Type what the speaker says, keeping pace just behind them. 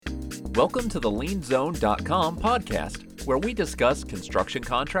Welcome to the LienZone.com podcast, where we discuss construction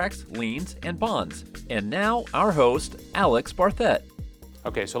contracts, liens, and bonds. And now, our host, Alex Barthet.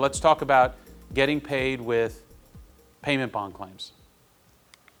 Okay, so let's talk about getting paid with payment bond claims.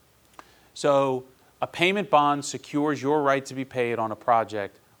 So a payment bond secures your right to be paid on a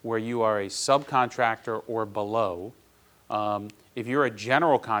project where you are a subcontractor or below. If you're a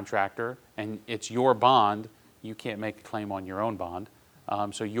general contractor and it's your bond, you can't make a claim on your own bond.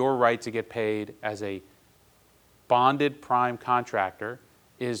 So your right to get paid as a bonded prime contractor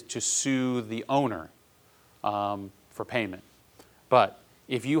is to sue the owner for payment. But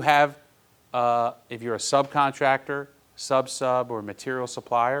if you have, if you're a subcontractor, sub, or material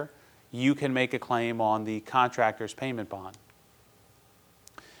supplier, you can make a claim on the contractor's payment bond.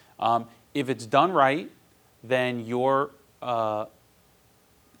 If it's done right, then your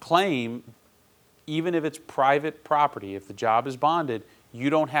claim, even if it's private property, if the job is bonded, you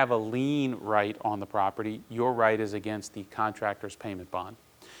don't have a lien right on the property. Your right is against the contractor's payment bond.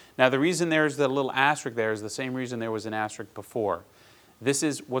 Now, the reason there's the little asterisk there is the same reason there was an asterisk before. This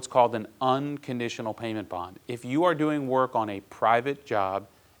is what's called an unconditional payment bond. If you are doing work on a private job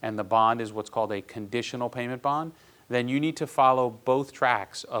and the bond is what's called a conditional payment bond, then you need to follow both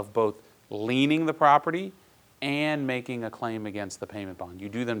tracks of both liening the property and making a claim against the payment bond. You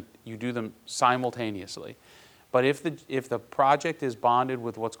do them simultaneously. But if the project is bonded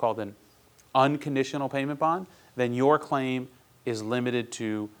with what's called an unconditional payment bond, then your claim is limited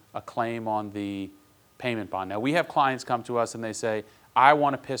to a claim on the payment bond. Now, we have clients come to us and they say, I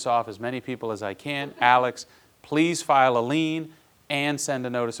want to piss off as many people as I can. Alex, please file a lien and send a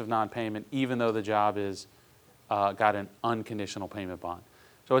notice of non-payment, even though the job is got an unconditional payment bond.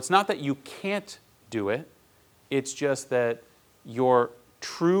 So it's not that you can't do it. It's just that your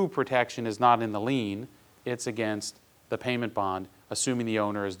true protection is not in the lien. It's against the payment bond, assuming the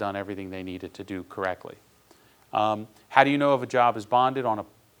owner has done everything they needed to do correctly. How do you know if a job is bonded on a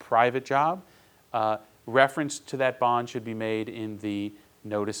private job? Reference to that bond should be made in the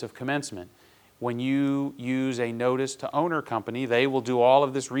notice of commencement. When you use a notice to owner company, they will do all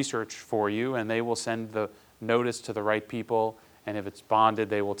of this research for you and they will send the notice to the right people. And if it's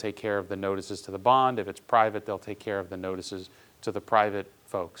bonded, they will take care of the notices to the bond. If it's private, they'll take care of the notices to the private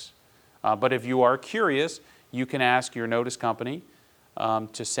folks. But if you are curious, you can ask your notice company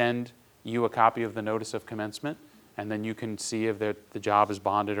to send you a copy of the notice of commencement, and then you can see if the job is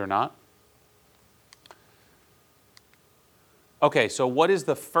bonded or not. Okay, so what is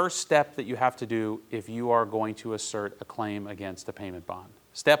the first step that you have to do if you are going to assert a claim against a payment bond?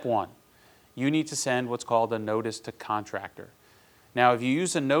 Step one, you need to send what's called a notice to contractor. Now, if you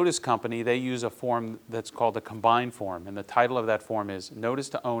use a notice company, they use a form that's called a combined form, and the title of that form is Notice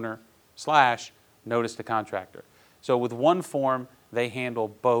to Owner / Notice to Contractor. So with one form, they handle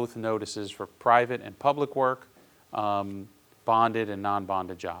both notices for private and public work, bonded and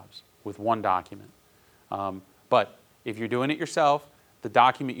non-bonded jobs with one document. But if you're doing it yourself, the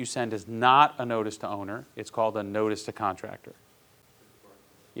document you send is not a notice to owner. It's called a notice to contractor.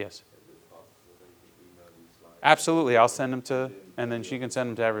 Yes. Absolutely. I'll send them to, and then she can send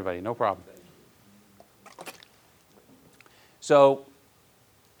them to everybody. No problem. So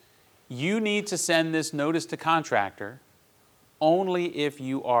you need to send this notice to contractor only if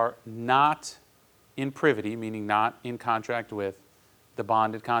you are not in privity, meaning not in contract with the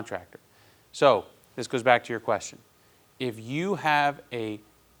bonded contractor. So this goes back to your question. If you have a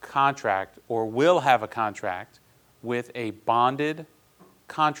contract or will have a contract with a bonded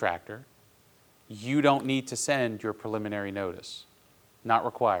contractor, you don't need to send your preliminary notice. Not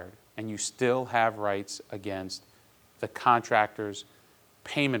required. And you still have rights against the contractor's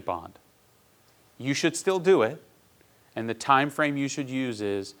payment bond. You should still do it, and the time frame you should use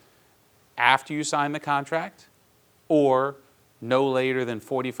is after you sign the contract or no later than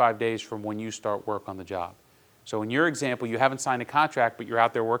 45 days from when you start work on the job. So in your example, you haven't signed a contract, but you're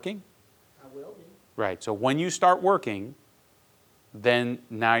out there working? I will be. Right. So when you start working, then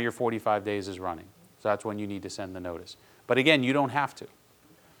now your 45 days is running. So that's when you need to send the notice. But again, you don't have to.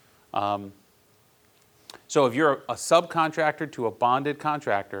 So if you're a subcontractor to a bonded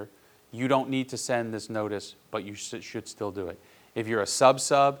contractor, you don't need to send this notice, but you should still do it. If you're a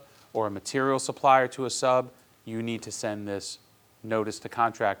sub or a material supplier to a sub, you need to send this notice to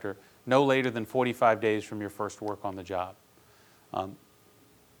contractor no later than 45 days from your first work on the job.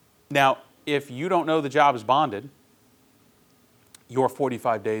 Now, if you don't know the job is bonded, your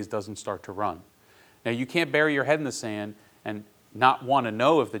 45 days doesn't start to run. Now, you can't bury your head in the sand and not want to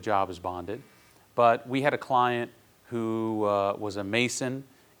know if the job is bonded, but we had a client who was a mason,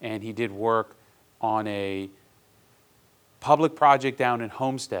 and he did work on a public project down in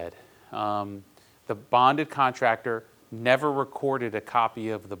Homestead. The bonded contractor never recorded a copy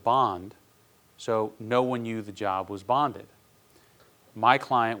of the bond, so no one knew the job was bonded. My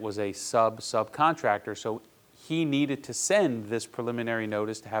client was a subcontractor, so he needed to send this preliminary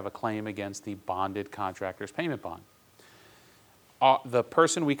notice to have a claim against the bonded contractor's payment bond. The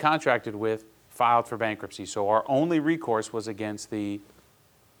person we contracted with filed for bankruptcy, so our only recourse was against the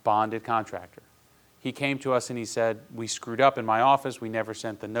bonded contractor. He came to us and he said, we screwed up in my office, we never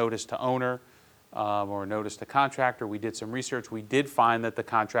sent the notice to owner or notice to contractor. We did some research. We did find that the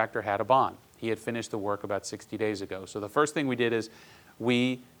contractor had a bond. He had finished the work about 60 days ago. So the first thing we did is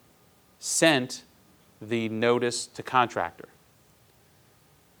we sent the notice to contractor.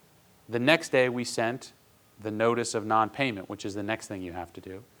 The next day we sent the notice of non-payment, which is the next thing you have to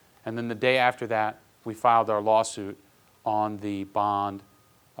do. And then the day after that, we filed our lawsuit on the bond.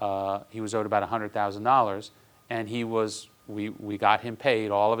 He was owed about $100,000, and we got him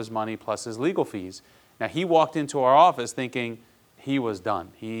paid all of his money plus his legal fees. Now, he walked into our office thinking he was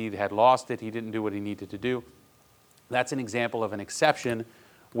done. He had lost it. He didn't do what he needed to do. That's an example of an exception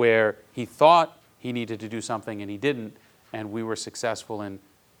where he thought he needed to do something and he didn't, and we were successful in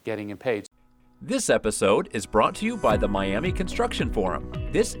getting him paid. This episode is brought to you by the Miami Construction Forum.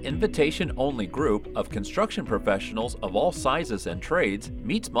 This invitation-only group of construction professionals of all sizes and trades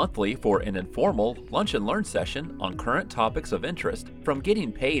meets monthly for an informal lunch and learn session on current topics of interest, from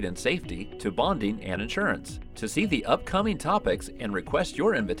getting paid and safety to bonding and insurance. To see the upcoming topics and request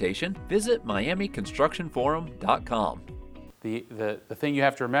your invitation, visit miamiconstructionforum.com. The thing you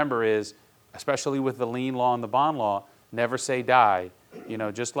have to remember is, especially with the lien law and the bond law, never say die. You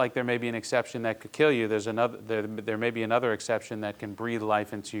know, just like there may be an exception that could kill you, there may be another exception that can breathe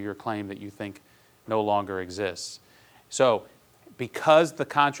life into your claim that you think no longer exists. So, because the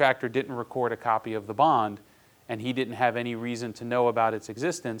contractor didn't record a copy of the bond and he didn't have any reason to know about its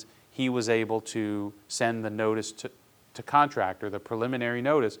existence, he was able to send the notice to contractor, the preliminary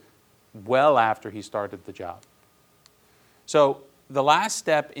notice, well after he started the job. So, the last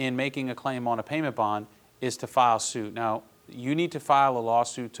step in making a claim on a payment bond is to file suit. Now, you need to file a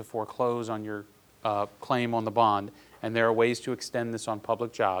lawsuit to foreclose on your claim on the bond, and there are ways to extend this on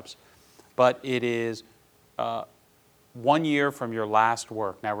public jobs. But it is 1 year from your last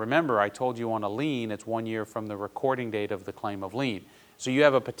work. Now remember, I told you on a lien, it's 1 year from the recording date of the claim of lien. So you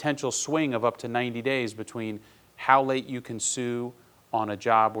have a potential swing of up to 90 days between how late you can sue on a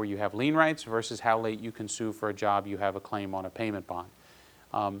job where you have lien rights versus how late you can sue for a job you have a claim on a payment bond.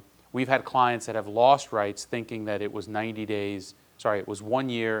 We've had clients that have lost rights thinking that it was 1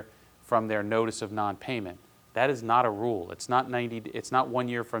 year from their notice of non-payment. That is not a rule. It's not 1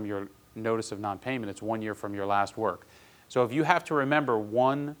 year from your notice of non-payment, it's 1 year from your last work. So if you have to remember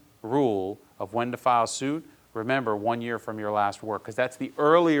one rule of when to file suit, remember 1 year from your last work, because that's the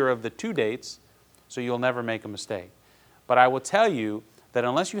earlier of the two dates, so you'll never make a mistake. But I will tell you that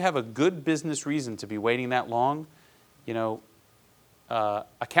unless you have a good business reason to be waiting that long, you know,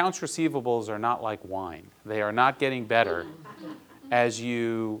 accounts receivables are not like wine. They are not getting better as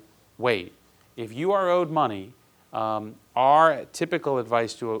you wait. If you are owed money, our typical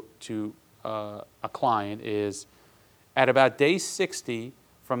advice to a client is at about day 60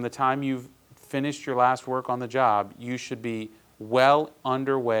 from the time you've finished your last work on the job, you should be well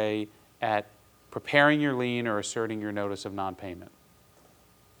underway at preparing your lien or asserting your notice of non-payment,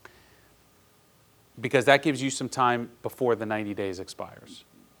 because that gives you some time before the 90 days expires.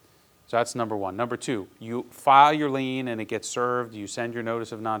 So that's number one. Number two, you file your lien and it gets served, you send your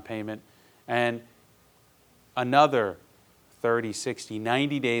notice of non-payment, and another 30, 60,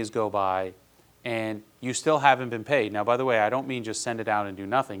 90 days go by and you still haven't been paid. Now, by the way, I don't mean just send it out and do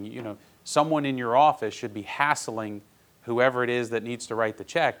nothing. You know, someone in your office should be hassling whoever it is that needs to write the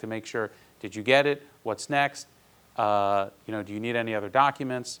check to make sure, did you get it? What's next? Do you need any other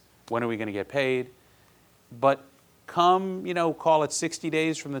documents? When are we going to get paid? But come, call it 60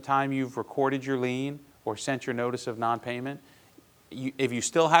 days from the time you've recorded your lien or sent your notice of non-payment, if you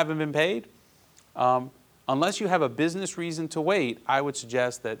still haven't been paid, unless you have a business reason to wait, I would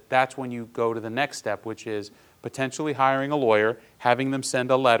suggest that that's when you go to the next step, which is potentially hiring a lawyer, having them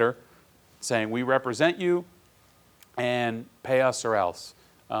send a letter saying, we represent you and pay us or else,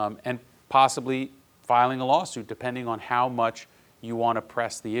 and possibly filing a lawsuit depending on how much you want to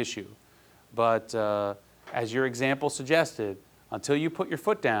press the issue. But as your example suggested, until you put your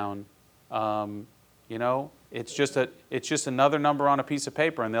foot down, it's just another number on a piece of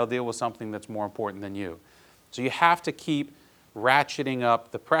paper, and they'll deal with something that's more important than you. So you have to keep ratcheting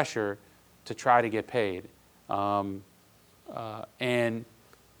up the pressure to try to get paid. And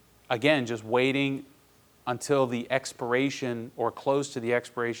again, just waiting until the expiration or close to the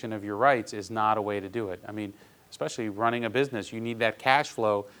expiration of your rights is not a way to do it. I mean, especially running a business, you need that cash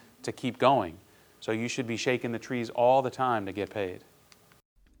flow to keep going. So you should be shaking the trees all the time to get paid.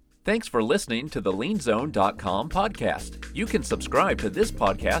 Thanks for listening to the LienZone.com podcast. You can subscribe to this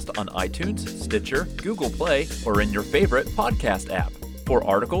podcast on iTunes, Stitcher, Google Play, or in your favorite podcast app. For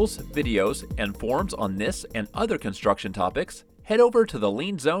articles, videos, and forums on this and other construction topics, head over to the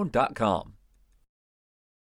LienZone.com.